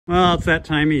Well, it's that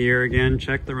time of year again.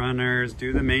 Check the runners,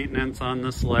 do the maintenance on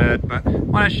the sled. But I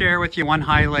want to share with you one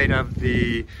highlight of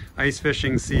the ice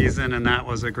fishing season, and that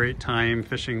was a great time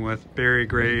fishing with Barry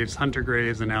Graves, Hunter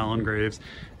Graves, and Alan Graves.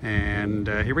 And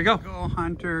here we go. Go,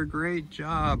 Hunter. Great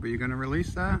job. Are you going to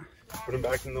release that? Put him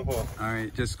back in the hole. All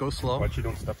right, just go slow. Watch you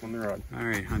don't step on the rod. All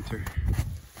right, Hunter.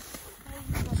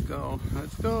 Let's go.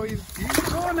 Let's go. He's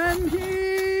going in.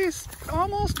 He's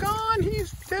almost gone.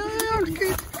 He's down.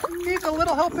 Needs a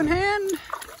little helping hand.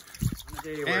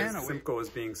 The day where Simcoe was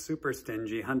being super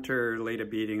stingy, Hunter laid a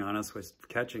beating on us with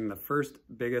catching the first,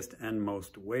 biggest, and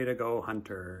most. Way to go,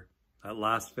 Hunter. That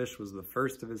last fish was the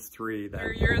first of his three.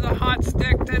 You're the hot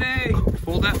stick today.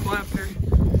 Pull that flap there.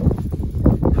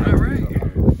 All right.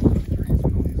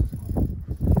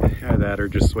 Yeah, that or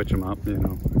just switch them up, you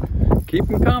know. Keep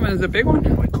them coming. Is it a big one?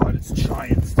 Oh my god, it's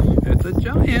giant. It's a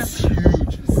giant. It's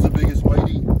huge. This is the biggest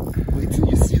whitey. Wait till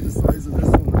you see the size of this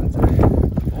one.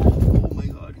 Oh my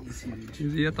god, he's huge.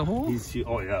 Is he at the hole? He's huge.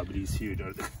 Oh yeah, but he's huge.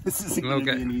 This isn't going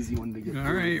to be an easy one to get.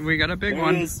 All right, we got a big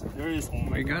one. There he is. Oh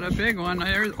my we got a big one.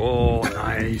 There's. Oh,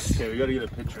 nice. Okay, we got to get a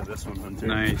picture of this one, Hunter.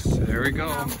 Nice. There we go.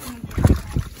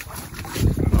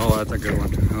 Oh, that's a good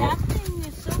one. Oh. That thing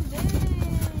is so big.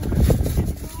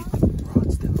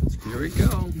 Here we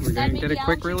go. We're going to get a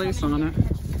quick release on it.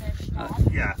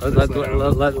 Yeah.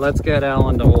 Let's get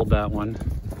Alan to hold that one.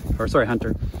 Or sorry,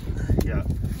 Hunter. Yeah.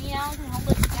 Me and Alan can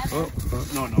hold it together. Oh.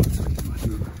 No, it's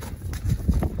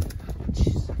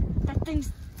That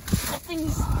thing's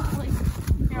like,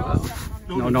 you're all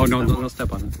stuck on it. No,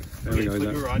 step on it. There we go.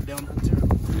 Put your rod down, Hunter.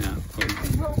 Yeah. But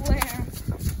where?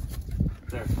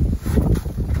 There.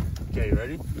 Okay, you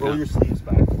ready? Roll your sleeves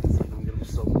back. Don't get them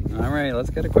soaked. All right, let's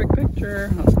get a quick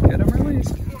picture. Let's get him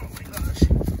released. Oh my gosh.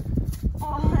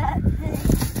 Oh, that thing.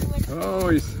 Oh,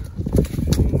 he's...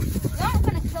 It's not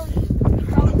gonna kill you. You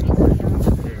probably can.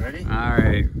 Okay, ready? All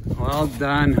right. Well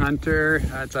done, Hunter.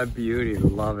 That's a beauty.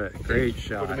 Love it. Great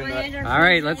shot. All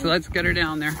right, let's get her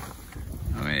down there.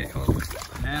 Oh, wait. Oh.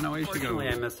 And away she goes.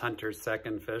 I missed Hunter's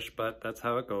second fish, but that's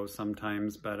how it goes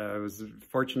sometimes. But I was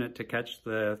fortunate to catch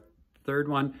the third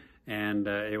one, and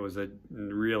it was a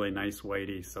really nice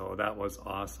whitey, so that was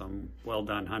awesome. Well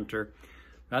done, Hunter.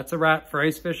 That's a wrap for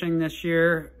ice fishing this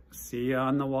year. See you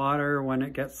on the water when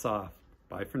it gets soft.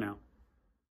 Bye for now.